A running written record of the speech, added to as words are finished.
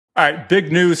All right,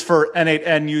 big news for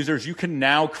n8n users. You can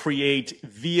now create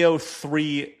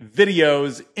VO3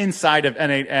 videos inside of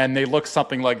n8n. They look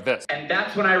something like this. And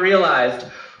that's when I realized,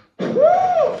 woo!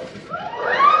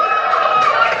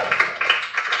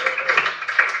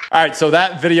 All right, so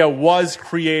that video was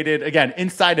created, again,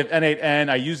 inside of n8n.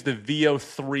 I used the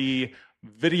VO3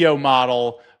 video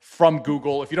model from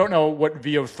Google. If you don't know what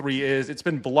VO3 is, it's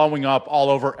been blowing up all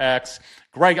over X.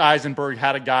 Greg Eisenberg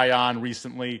had a guy on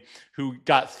recently who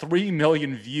got 3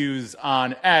 million views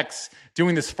on X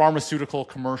doing this pharmaceutical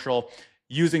commercial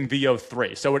using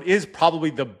VO3. So it is probably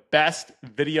the best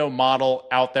video model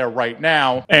out there right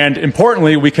now. And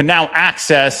importantly, we can now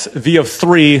access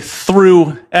VO3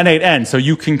 through n8n. So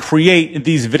you can create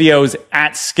these videos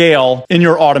at scale in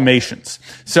your automations.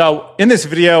 So in this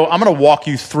video, I'm going to walk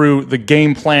you through the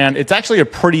game plan. It's actually a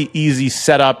pretty easy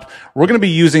setup. We're going to be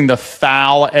using the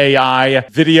Fal AI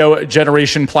video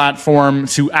generation platform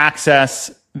to access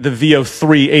the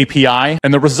VO3 API,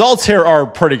 and the results here are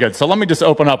pretty good. So let me just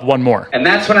open up one more. And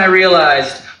that's when I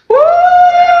realized, woo!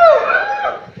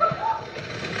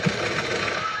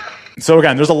 So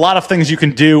again, there's a lot of things you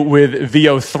can do with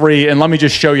VO3, and let me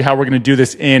just show you how we're going to do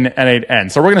this in n8n.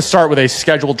 So we're going to start with a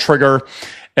scheduled trigger,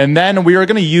 and then we are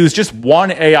going to use just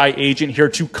one AI agent here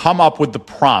to come up with the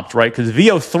prompt, right? Because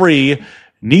VO3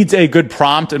 needs a good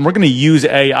prompt, and we're going to use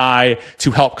AI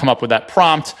to help come up with that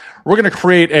prompt. We're going to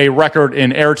create a record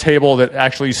in Airtable that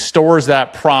actually stores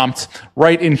that prompt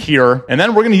right in here. And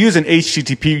then we're going to use an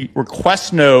HTTP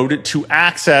request node to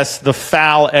access the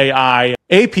Fal AI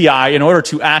API in order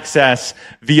to access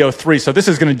VO3. So this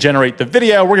is going to generate the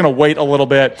video. We're going to wait a little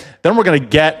bit. Then we're going to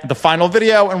get the final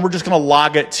video, and we're just going to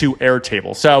log it to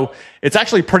Airtable. So it's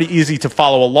actually pretty easy to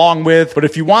follow along with. But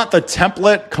if you want the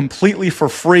template completely for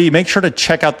free, make sure to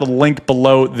check out the link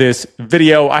below this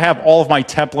video. I have all of my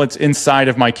templates inside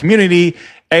of my community,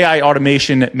 AI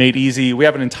Automation Made Easy. We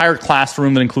have an entire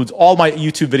classroom that includes all my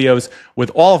YouTube videos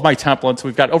with all of my templates.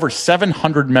 We've got over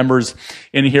 700 members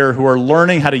in here who are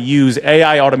learning how to use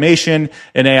AI automation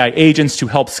and AI agents to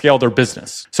help scale their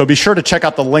business. So be sure to check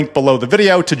out the link below the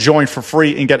video to join for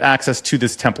free and get access to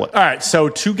this template. All right, so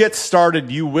to get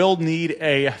started, you will need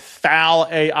a Fal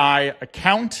AI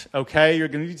account, okay? You're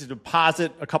gonna need to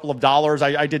deposit a couple of dollars.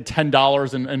 I did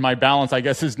 $10 and my balance, I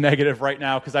guess, is negative right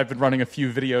now because I've been running a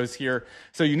few videos here.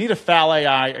 So you need a Fal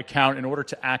AI account in order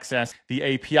to access the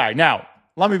API. Now,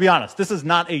 let me be honest, this is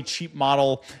not a cheap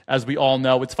model, as we all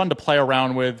know. It's fun to play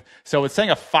around with. So it's saying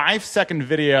a 5-second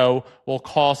video will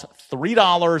cost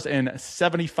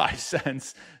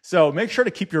 $3.75. So make sure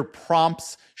to keep your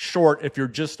prompts short if you're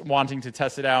just wanting to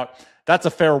test it out. That's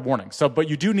a fair warning. So, but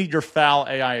you do need your Fal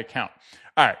AI account.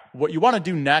 All right, what you want to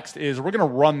do next is we're going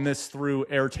to run this through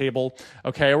Airtable,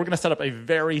 okay? We're going to set up a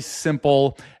very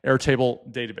simple Airtable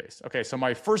database. Okay, so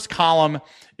my first column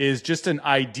is just an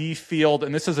ID field,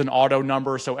 and this is an auto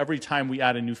number, so every time we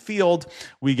add a new field,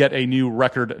 we get a new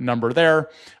record number there.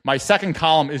 My second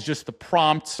column is just the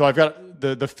prompt, so I've got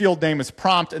the field name is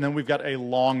prompt, and then we've got a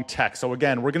long text. So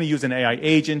again, we're going to use an AI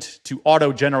agent to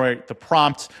auto-generate the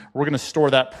prompt. We're going to store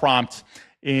that prompt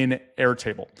in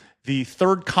Airtable. The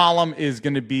third column is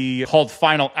going to be called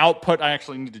final output. I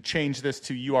actually need to change this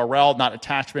to URL, not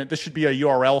attachment. This should be a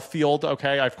URL field,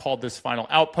 okay? I've called this final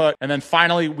output. And then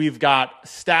finally, we've got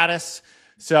status.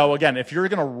 So again, if you're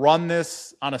going to run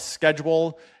this on a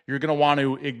schedule, you're going to want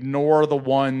to ignore the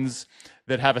ones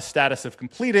that have a status of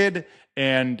completed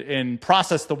and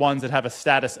process the ones that have a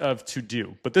status of to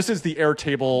do. But this is the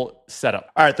Airtable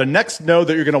setup. All right, the next node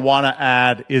that you're going to want to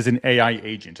add is an AI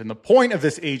agent. And the point of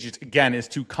this agent, again, is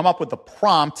to come up with the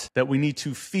prompt that we need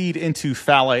to feed into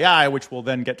Fal AI, which will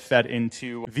then get fed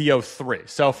into VO3.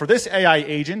 So for this AI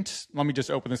agent, let me just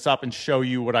open this up and show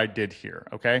you what I did here,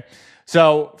 okay?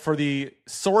 So for the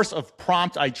source of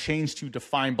prompt, I changed to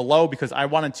define below because I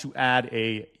wanted to add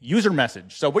a user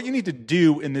message. So what you need to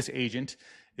do in this agent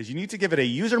is you need to give it a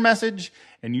user message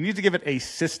and you need to give it a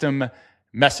system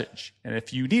message. And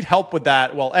if you need help with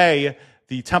that, well, A,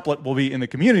 the template will be in the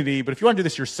community, but if you want to do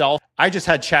this yourself, I just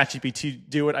had ChatGPT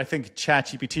do it. I think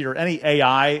ChatGPT or any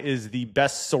AI is the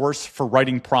best source for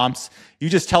writing prompts. You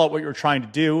just tell it what you're trying to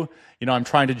do. You know, I'm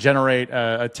trying to generate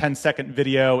a 10-second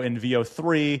video in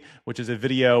VO3, which is a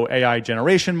video AI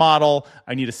generation model.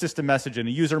 I need a system message and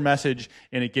a user message,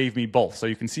 and it gave me both. So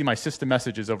you can see my system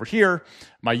message is over here,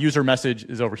 my user message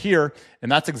is over here,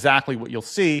 and that's exactly what you'll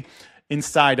see.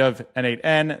 inside of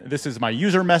n8n. This is my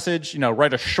user message,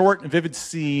 write a short, vivid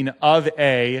scene of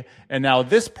A. And now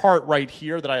this part right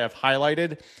here that I have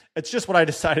highlighted, it's just what I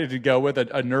decided to go with,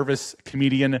 a nervous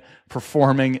comedian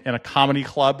performing in a comedy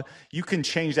club. You can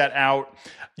change that out.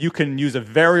 You can use a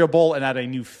variable and add a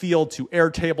new field to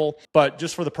Airtable. But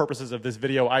just for the purposes of this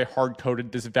video, I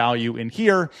hard-coded this value in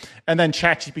here. And then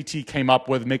ChatGPT came up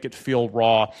with make it feel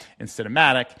raw and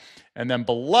cinematic. And then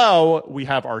below, we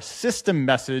have our system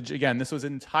message. Again, this was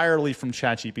entirely from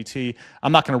ChatGPT.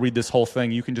 I'm not going to read this whole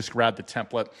thing. You can just grab the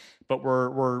template. But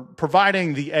we're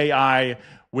providing the AI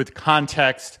with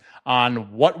context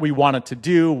on what we want it to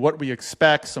do, what we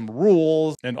expect, some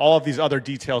rules, and all of these other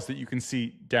details that you can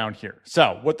see down here.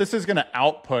 So what this is going to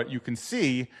output, you can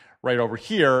see right over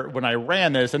here when I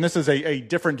ran this, and this is a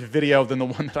different video than the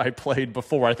one that I played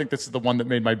before. I think this is the one that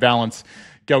made my balance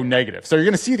go negative. So you're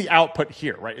going to see the output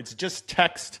here, right? It's just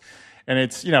text, and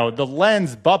it's, the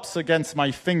lens bumps against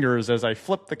my fingers as I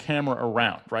flip the camera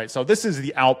around, right? So this is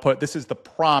the output. This is the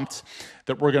prompt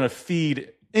that we're going to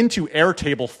feed into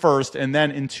Airtable first and then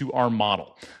into our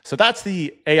model. So that's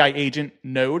the AI agent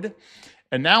node.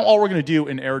 And now all we're going to do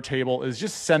in Airtable is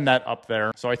just send that up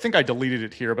there. So I think I deleted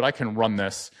it here, but I can run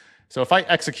this. So if I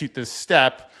execute this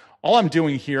step, all I'm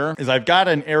doing here is I've got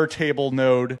an Airtable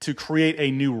node to create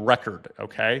a new record,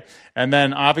 okay? And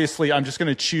then obviously I'm just going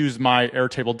to choose my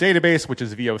Airtable database, which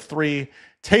is VO3.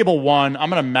 Table 1, I'm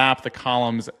going to map the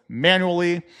columns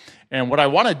manually. And what I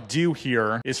want to do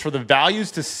here is for the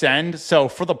values to send. So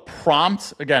for the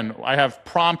prompt, again, I have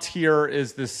prompt here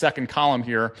is the second column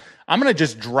here. I'm going to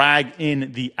just drag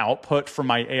in the output from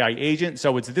my AI agent.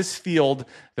 So it's this field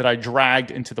that I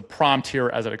dragged into the prompt here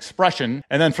as an expression.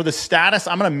 And then for the status,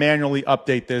 I'm going to manually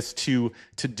update this to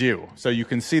do. So you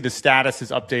can see the status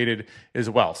is updated as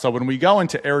well. So when we go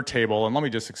into Airtable, and let me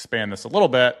just expand this a little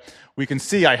bit, we can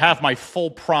see I have my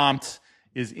full prompt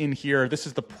is in here. This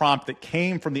is the prompt that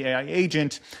came from the AI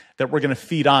agent that we're going to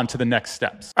feed on to the next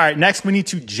steps. All right, next we need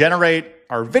to generate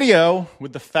our video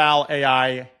with the Fal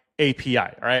AI API.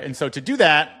 All right, and so to do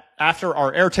that, after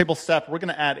our Airtable step, we're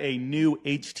going to add a new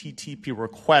HTTP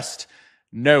request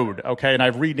node. Okay, and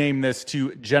I've renamed this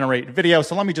to generate video.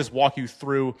 So let me just walk you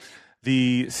through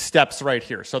the steps right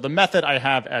here. So the method I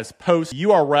have as post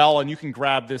URL, and you can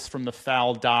grab this from the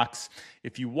Fal docs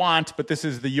if you want, but this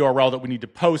is the URL that we need to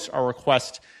post our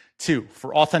request to.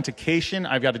 For authentication,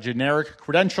 I've got a generic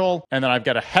credential, and then I've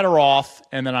got a header auth,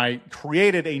 and then I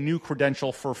created a new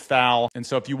credential for Fal. And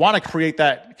so if you want to create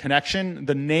that connection,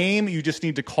 the name, you just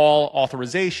need to call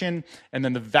authorization, and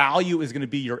then the value is going to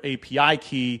be your API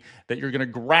key that you're going to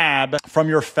grab from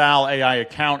your Fal AI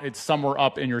account. It's somewhere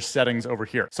up in your settings over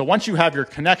here. So once you have your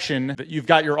connection, you've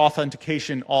got your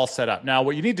authentication all set up. Now,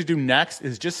 what you need to do next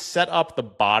is just set up the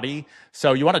body.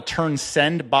 So you want to turn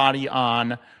send body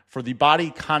on. For the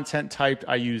body content type,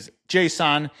 I use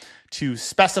JSON. To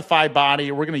specify body,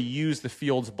 we're going to use the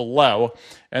fields below.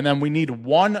 And then we need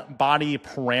one body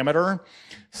parameter.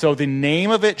 So the name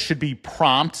of it should be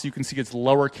prompt. So you can see it's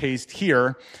lowercase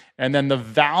here. And then the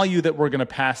value that we're going to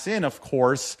pass in, of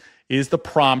course, is the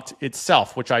prompt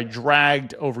itself, which I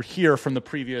dragged over here from the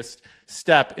previous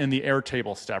step in the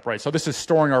Airtable step, right? So this is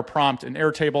storing our prompt in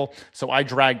Airtable. So I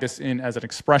dragged this in as an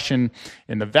expression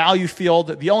in the value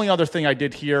field. The only other thing I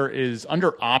did here is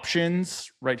under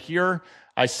options right here,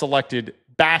 I selected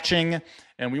batching,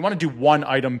 and we want to do one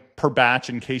item per batch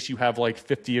in case you have like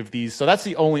 50 of these. So that's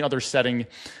the only other setting.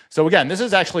 So again, this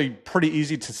is actually pretty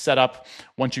easy to set up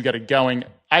once you get it going.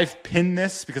 I've pinned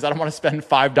this because I don't want to spend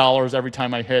 $5 every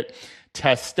time I hit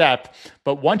test step.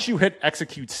 But once you hit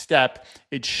execute step,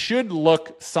 it should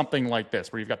look something like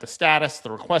this, where you've got the status,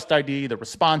 the request ID, the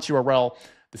response URL,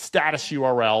 the status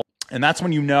URL, and that's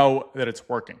when you know that it's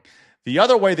working. The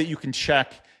other way that you can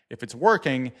check if it's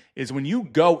working is when you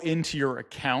go into your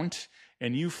account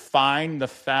and you find the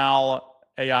Fal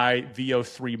AI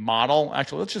VO3 model.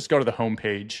 Actually, let's just go to the home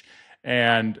page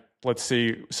and let's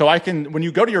see. So when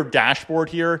you go to your dashboard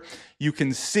here, you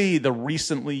can see the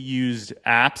recently used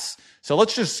apps. So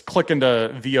let's just click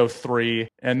into VO3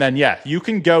 and then, yeah, you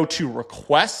can go to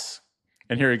requests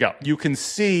and here you go. You can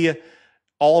see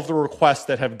all of the requests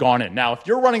that have gone in. Now, if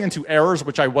you're running into errors,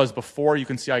 which I was before, you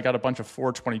can see I got a bunch of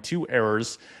 422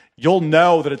 errors. You'll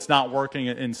know that it's not working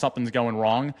and something's going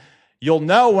wrong. You'll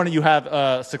know when you have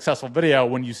a successful video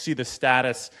when you see the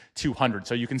status 200.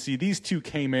 So you can see these two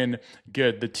came in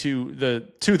good, the two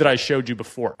that I showed you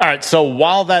before. All right, so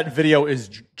while that video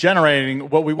is generating,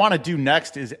 what we want to do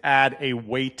next is add a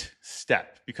wait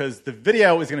step because the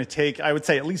video is going to take, I would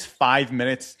say, at least 5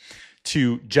 minutes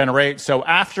to generate. So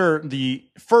after the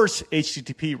first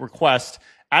HTTP request,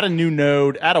 add a new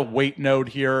node, add a wait node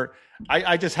here.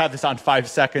 I just had this on 5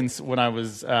 seconds when I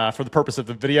was, for the purpose of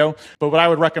the video. But what I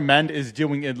would recommend is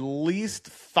doing at least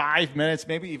 5 minutes,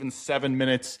 maybe even 7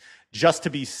 minutes, just to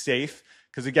be safe.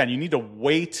 Because again, you need to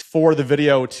wait for the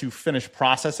video to finish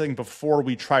processing before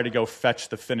we try to go fetch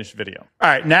the finished video. All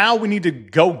right, now we need to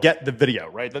go get the video,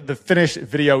 right? The finished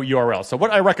video URL. So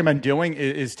what I recommend doing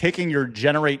is taking your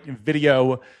generate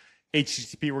video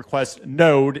HTTP request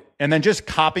node and then just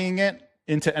copying it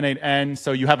into n8n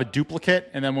so you have a duplicate.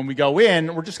 And then when we go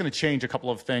in, we're just going to change a couple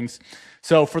of things.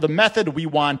 So for the method, we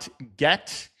want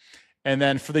get. And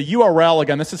then for the URL,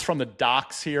 again, this is from the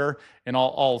docs here, and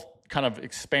I'll kind of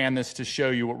expand this to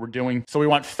show you what we're doing. So we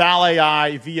want Fal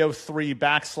AI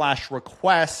vo3 /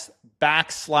 request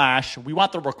 / we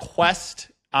want the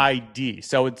request ID.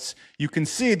 So it's, you can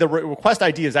see the request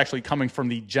ID is actually coming from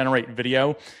the generate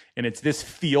video, and it's this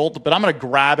field, but I'm going to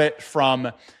grab it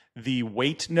from the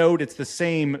wait node. It's the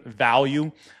same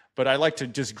value, but I like to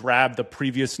just grab the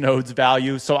previous node's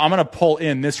value. So I'm going to pull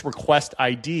in this request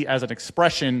ID as an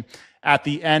expression at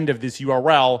the end of this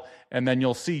URL, and then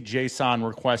you'll see JSON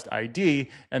request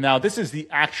ID. And now this is the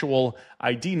actual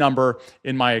ID number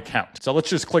in my account. So let's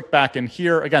just click back in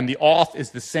here. Again, the auth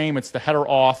is the same. It's the header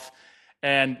auth.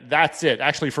 And that's it.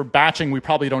 Actually, for batching, we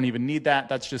probably don't even need that.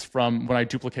 That's just from when I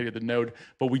duplicated the node.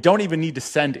 But we don't even need to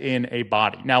send in a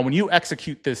body. Now, when you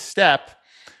execute this step,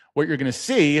 what you're going to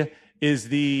see is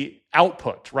the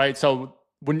output, right? So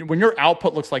when your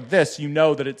output looks like this, you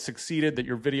know that it succeeded, that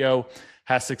your video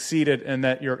has succeeded, and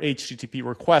that your HTTP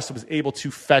request was able to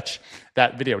fetch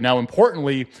that video. Now,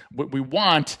 importantly, what we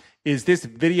want is this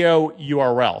video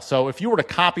URL. So if you were to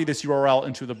copy this URL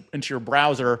into your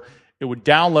browser, it would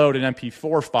download an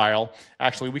MP4 file.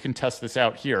 Actually, we can test this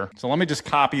out here. So let me just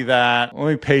copy that. Let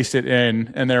me paste it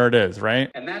in, and there it is, right?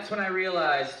 And that's when I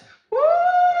realized, woo!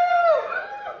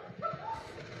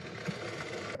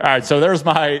 All right, so there's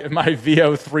my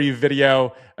VO3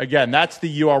 video. Again, that's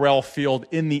the URL field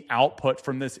in the output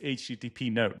from this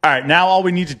HTTP node. All right, now all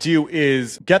we need to do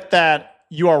is get that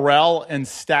URL and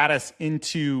status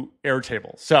into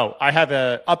Airtable. So I have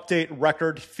an update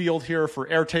record field here for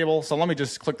Airtable. So let me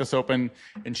just click this open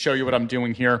and show you what I'm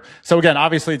doing here. So again,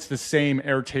 obviously it's the same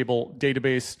Airtable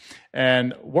database.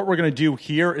 And what we're going to do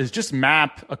here is just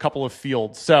map a couple of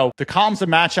fields. So the columns to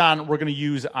match on, we're going to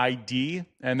use ID.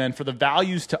 And then for the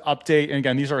values to update, and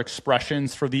again, these are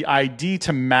expressions. For the ID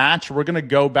to match, we're going to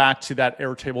go back to that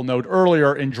Airtable node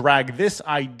earlier and drag this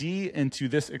ID into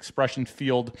this expression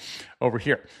field over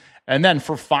here. And then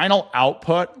for final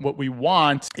output, what we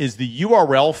want is the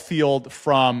URL field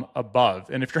from above.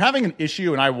 And if you're having an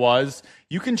issue, and I was,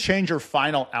 you can change your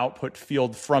final output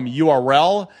field from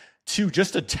URL to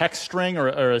just a text string or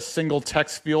a single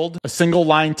text field, a single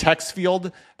line text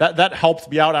field. That helped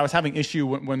me out. I was having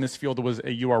issue when this field was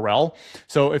a URL.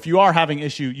 So if you are having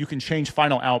issue, you can change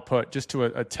final output just to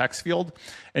a text field.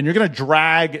 And you're going to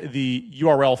drag the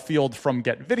URL field from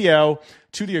get video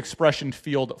to the expression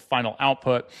field final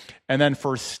output. And then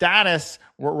for status,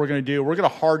 what we're going to do, we're going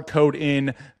to hard code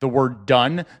in the word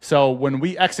done. So when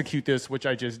we execute this, which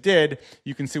I just did,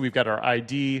 you can see we've got our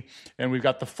ID and we've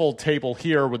got the full table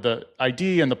here with the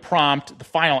ID and the prompt, the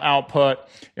final output,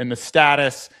 and the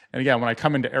status. And again, when I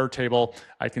come into Airtable,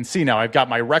 I can see now I've got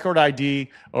my record ID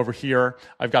over here.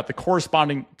 I've got the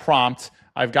corresponding prompt.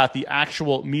 I've got the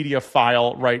actual media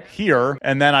file right here.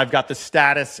 And then I've got the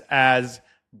status as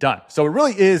done. So it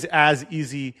really is as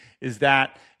easy as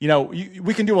that. You know,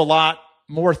 we can do a lot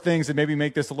more things and maybe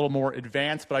make this a little more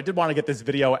advanced, but I did want to get this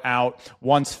video out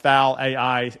once Fal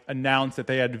AI announced that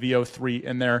they had VO3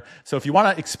 in there. So if you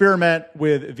want to experiment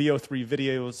with VO3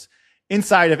 videos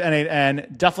inside of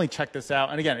n8n, definitely check this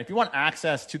out. And again, if you want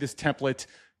access to this template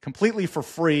completely for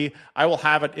free, I will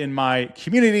have it in my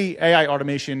community, AI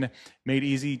Automation Made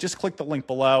Easy. Just click the link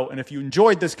below. And if you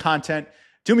enjoyed this content,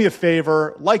 do me a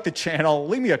favor, like the channel,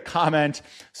 leave me a comment,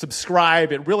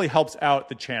 subscribe. It really helps out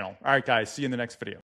the channel. All right, guys, see you in the next video.